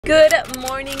Good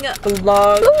morning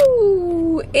vlog.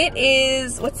 Ooh, it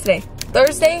is, what's today?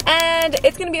 Thursday, and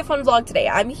it's gonna be a fun vlog today.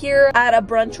 I'm here at a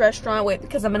brunch restaurant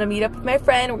because I'm gonna meet up with my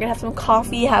friend. We're gonna have some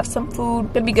coffee, have some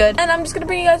food, gonna be good, and I'm just gonna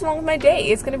bring you guys along with my day.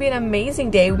 It's gonna be an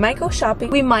amazing day. We might go shopping,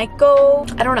 we might go,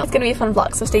 I don't know. It's gonna be a fun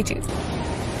vlog, so stay tuned.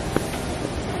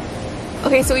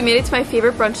 Okay, so we made it to my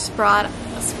favorite brunch spot.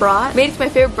 Made it to my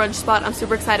favorite brunch spot. I'm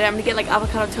super excited. I'm gonna get like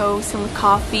avocado toast, some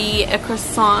coffee, a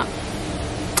croissant.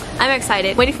 I'm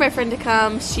excited. Waiting for my friend to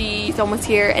come. She's almost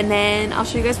here, and then I'll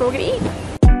show you guys what we're gonna eat.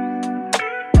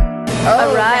 Oh,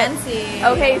 alright. fancy.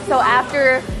 Okay, so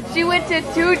after she went to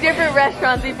 2 different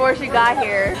restaurants before she got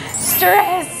here.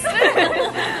 Stress!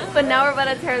 But now we're about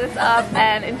to tear this up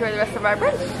and enjoy the rest of our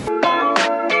brunch.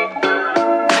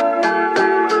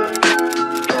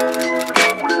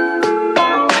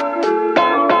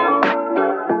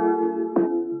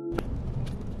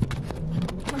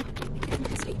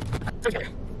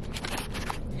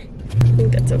 I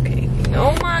think that's okay.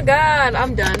 Oh my god,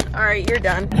 I'm done. Alright, you're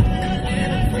done.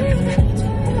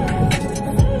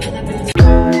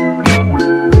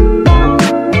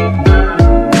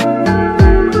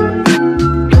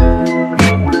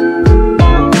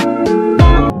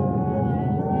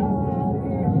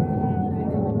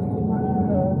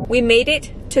 We made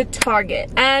it to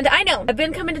Target, and I know I've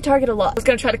been coming to Target a lot. I was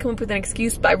gonna try to come up with an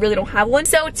excuse, but I really don't have one.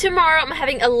 So tomorrow I'm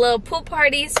having a little pool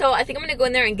party, so I think I'm gonna go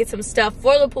in there and get some stuff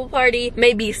for the pool party,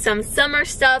 maybe some summer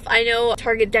stuff. I know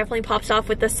Target definitely pops off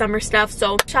with the summer stuff,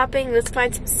 so shopping, let's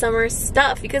find some summer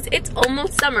stuff because it's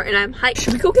almost summer and I'm hyped.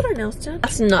 Should we go get our nails done?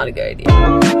 That's not a good idea.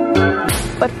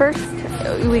 But first,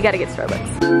 we gotta get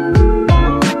Starbucks.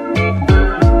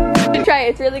 Try it,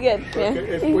 it's really good. Yeah.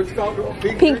 Okay, what's called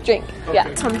pink drink. Okay.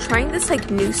 Yeah. So I'm trying this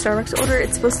like new Starbucks order.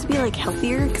 It's supposed to be like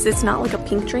healthier because it's not like a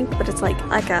pink drink, but it's like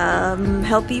a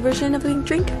healthy version of a pink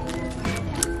drink.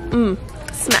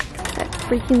 Smack. That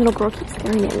freaking little girl keeps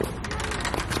staring at me.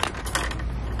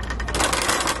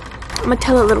 I'm gonna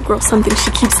tell that little girl something. She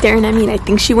keeps staring at me and I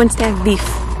think she wants to have beef.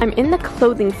 I'm in the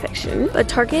clothing section, but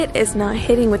Target is not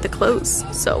hitting with the clothes,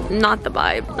 so not the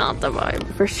vibe, not the vibe.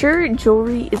 For sure,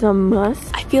 jewelry is a must.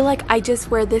 I feel like I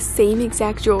just wear this same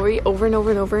exact jewelry over and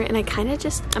over and over, and I kind of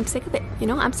just, I'm sick of it, you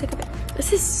know? I'm sick of it.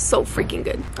 This is so freaking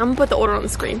good. I'm gonna put the order on the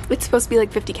screen. It's supposed to be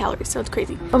like 50 calories, so it's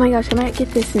crazy. Oh my gosh, I might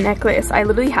get this necklace. I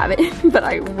literally have it, but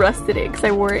I rusted it because I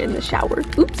wore it in the shower.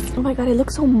 Oops. Oh my god, it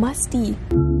looks so musty.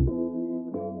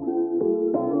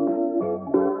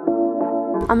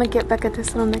 I'm gonna get Becca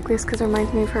this little necklace because it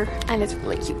reminds me of her, and it's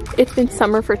really cute. It's been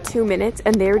summer for 2 minutes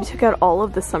and they already took out all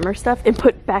of the summer stuff and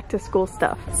put back to school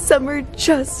stuff. Summer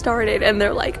just started and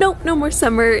they're like, nope, no more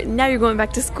summer, now you're going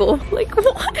back to school. Like,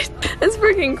 what? That's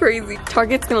freaking crazy.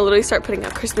 Target's gonna literally start putting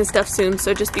out Christmas stuff soon,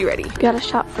 so just be ready. Gotta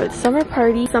shop for the summer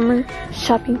party, summer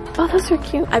shopping. Oh, those are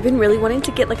cute. I've been really wanting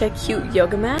to get like a cute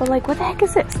yoga mat, but like, what the heck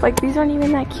is this? Like, these aren't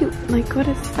even that cute. Like, what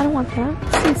is, I don't want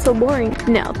that. This is so boring.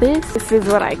 Now this is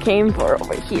what I came for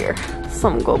over here.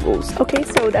 Some goggles. Okay,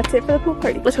 so that's it for the pool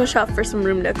party. Let's go shop for some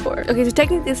room decor. Okay, so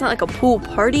technically it's not like a pool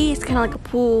party, it's kind of like a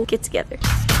pool get together.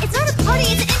 It's not a party,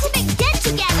 it's an intimate get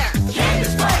together.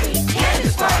 Candace party,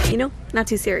 Candace party. You know, not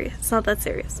too serious. It's not that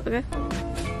serious, okay?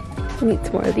 We need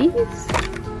some more of these.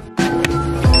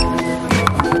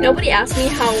 Nobody asked me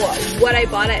how what I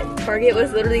bought at Target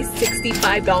was literally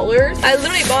 $65. I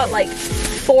literally bought like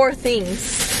 4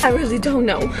 things. I really don't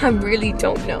know. I really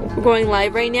don't know. We're going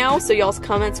live right now, so y'all's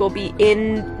comments will be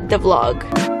in the vlog.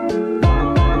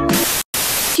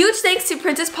 Huge thanks to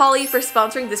Princess Polly for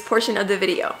sponsoring this portion of the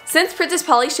video. Since Princess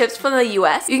Polly ships from the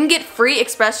US, you can get free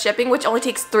express shipping, which only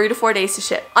takes 3 to 4 days to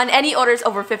ship on any orders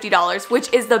over $50,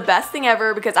 which is the best thing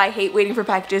ever because I hate waiting for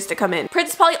packages to come in.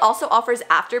 Princess Polly also offers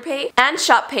AfterPay and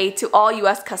ShopPay to all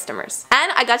US customers.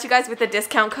 And I got you guys with the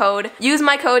discount code. Use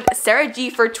my code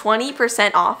SarahG for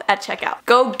 20% off at checkout.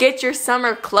 Go get your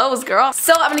summer clothes, girl.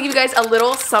 So I'm gonna give you guys a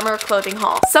little summer clothing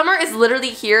haul. Summer is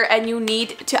literally here and you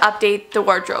need to update the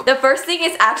wardrobe. The first thing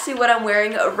is actually what I'm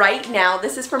wearing right now.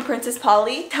 This is from Princess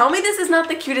Polly. Tell me this is not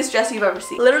the cutest dress you've ever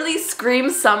seen. Literally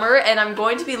screams summer, and I'm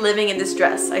going to be living in this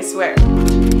dress, I swear.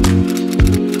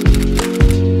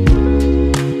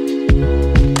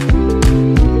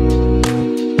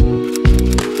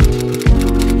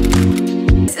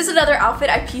 Another outfit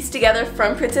I pieced together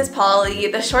from Princess Polly.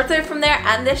 The shorts are from there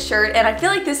and this shirt, and I feel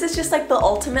like this is just like the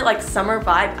ultimate like summer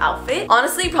vibe outfit.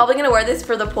 Honestly, probably gonna wear this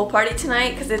for the pool party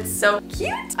tonight because it's so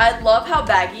cute. I love how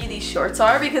baggy these shorts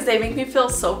are because they make me feel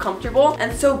so comfortable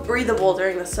and so breathable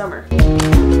during the summer.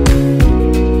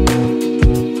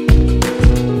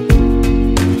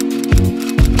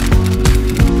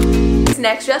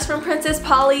 next dress from Princess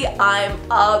Polly I'm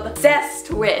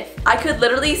obsessed with. I could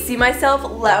literally see myself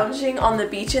lounging on the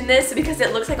beach in this because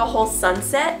it looks like a whole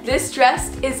sunset. This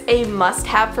dress is a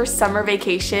must-have for summer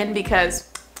vacation because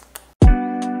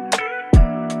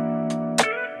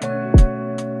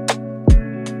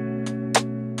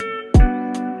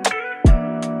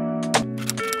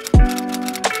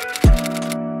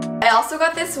I also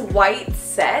got this white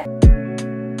set.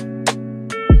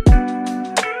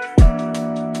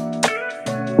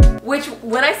 Which,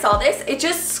 when I saw this, it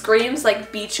just screams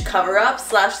like beach cover-up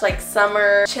slash like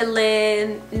summer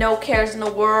chillin', no cares in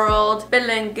the world,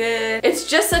 feeling good. It's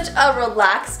just such a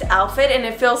relaxed outfit and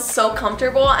it feels so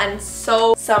comfortable and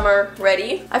so summer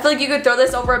ready. I feel like you could throw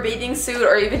this over a bathing suit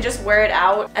or even just wear it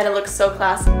out and it looks so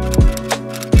classy.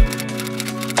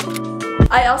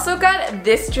 I also got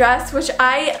this dress, which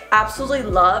I absolutely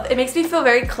love. It makes me feel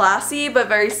very classy, but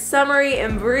very summery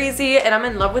and breezy, and I'm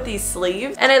in love with these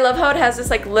sleeves. And I love how it has this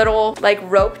like little like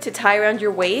rope to tie around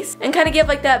your waist and kind of give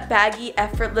like that baggy,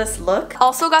 effortless look.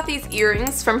 Also got these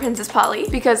earrings from Princess Polly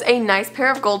because a nice pair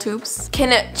of gold hoops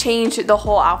can change the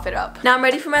whole outfit up. Now I'm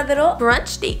ready for my little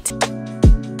brunch date.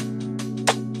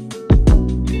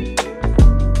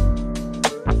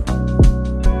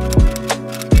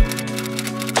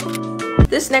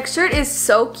 This next shirt is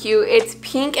so cute. It's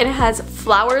pink and it has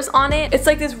flowers on it. It's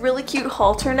like this really cute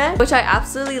halter neck, which I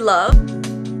absolutely love.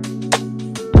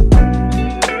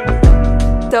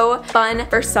 So fun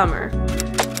for summer.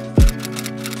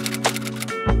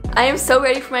 I am so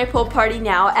ready for my pool party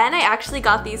now, and I actually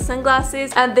got these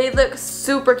sunglasses and they look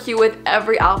super cute with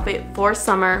every outfit for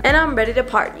summer, and I'm ready to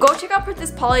party. Go check out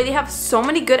Princess Polly. They have so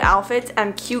many good outfits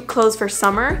and cute clothes for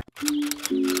summer.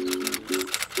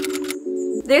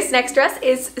 This next dress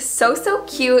is so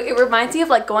cute. It reminds me of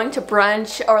like going to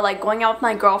brunch or like going out with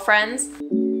my girlfriends.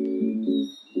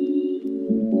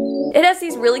 It has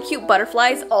these really cute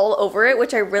butterflies all over it,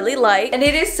 which I really like, and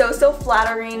it is so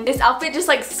flattering. This outfit just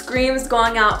like screams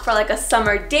going out for like a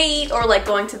summer date or like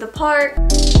going to the park.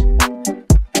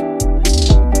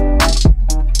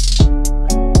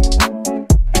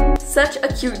 Such a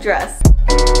cute dress.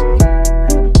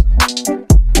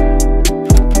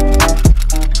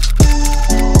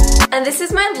 And this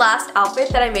is my last outfit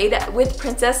that I made with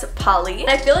Princess Polly. And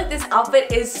I feel like this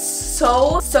outfit is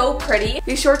so pretty.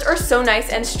 These shorts are so nice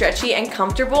and stretchy and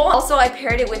comfortable. Also, I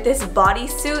paired it with this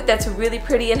bodysuit that's really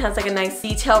pretty and has like a nice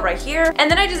detail right here. And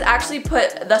then I just actually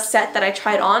put the set that I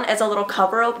tried on as a little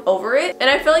cover up over it. And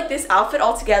I feel like this outfit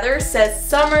altogether says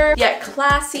summer, yet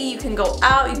classy. You can go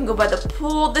out, you can go by the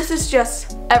pool. This is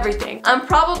just everything. I'm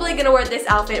probably gonna wear this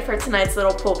outfit for tonight's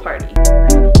little pool party.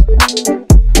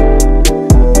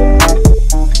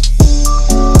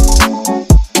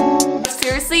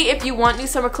 If you want new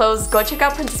summer clothes, go check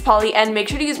out Princess Polly and make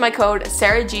sure to use my code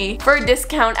SarahG for a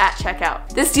discount at checkout.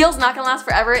 This deal's not gonna last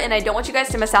forever and I don't want you guys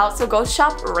to miss out, so go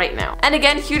shop right now. And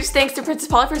again, huge thanks to Princess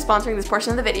Polly for sponsoring this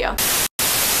portion of the video.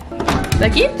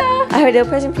 Laquita, I have a little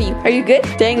present for you. Are you good?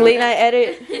 Dang, late night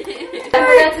edit. I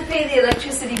forgot to pay the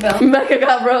electricity bill. Becca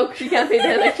got broke. She can't pay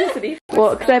the electricity.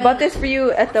 Well, because I bought this for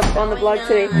you at on the vlog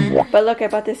today. But look, I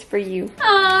bought this for you.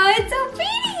 Aw, it's so pretty.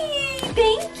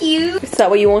 Thank you. So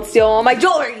that way you won't steal all my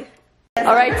jewelry.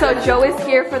 Alright, so Joe is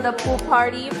here for the pool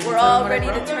party. We're all ready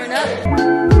to turn up.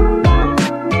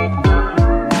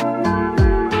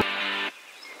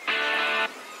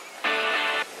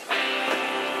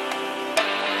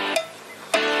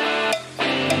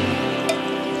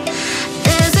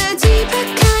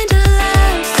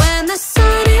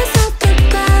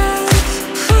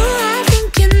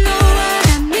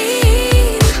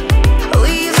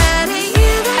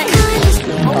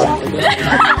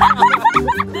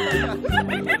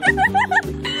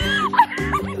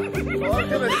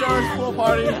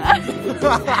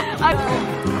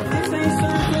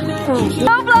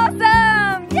 Go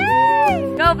Blossom!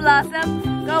 Yay! Go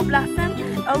Blossom! Go Blossom!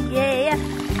 Oh yeah!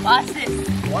 Watch this!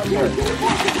 Watch her!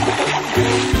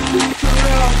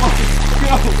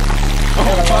 Oh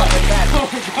my god!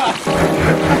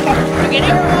 Get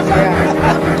it?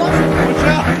 Watch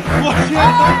out! Watch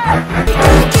out!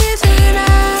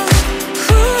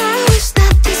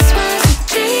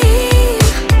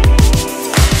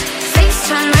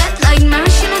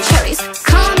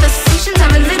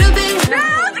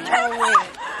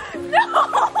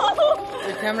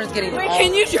 Camera's getting Wait,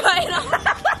 can you try it on?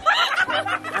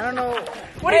 I don't know.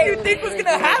 What did you think was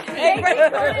gonna happen?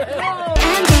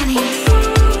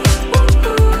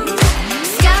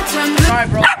 Sorry,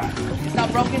 bro. It's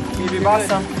not broken. Maybe bought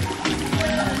some.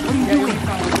 What are you doing?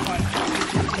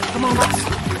 Come on, boss.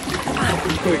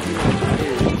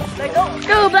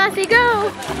 Go, Bossy,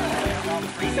 go!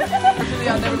 Actually,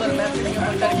 I'll never let him after me.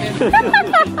 I'm like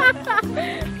that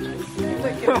again.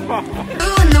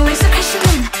 Ooh, and the waves are crashing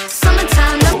in.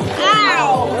 Summertime.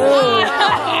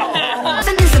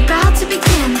 Nothing is about to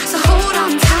begin. So hold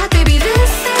on tight, baby.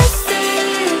 This is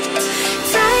it.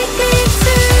 Take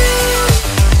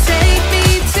me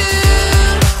to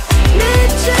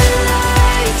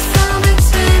mid-July, summer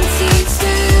 22.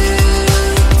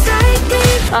 Take me.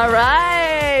 All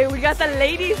right, we got the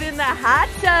ladies in the hot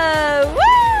tub. Woo!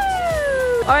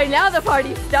 All right, now the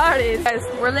party started. Guys,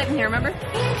 we're lit in here, remember?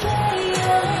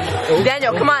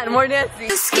 Daniel, come on, more dancing.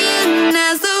 The skin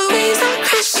as the waves are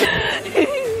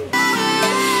crashing.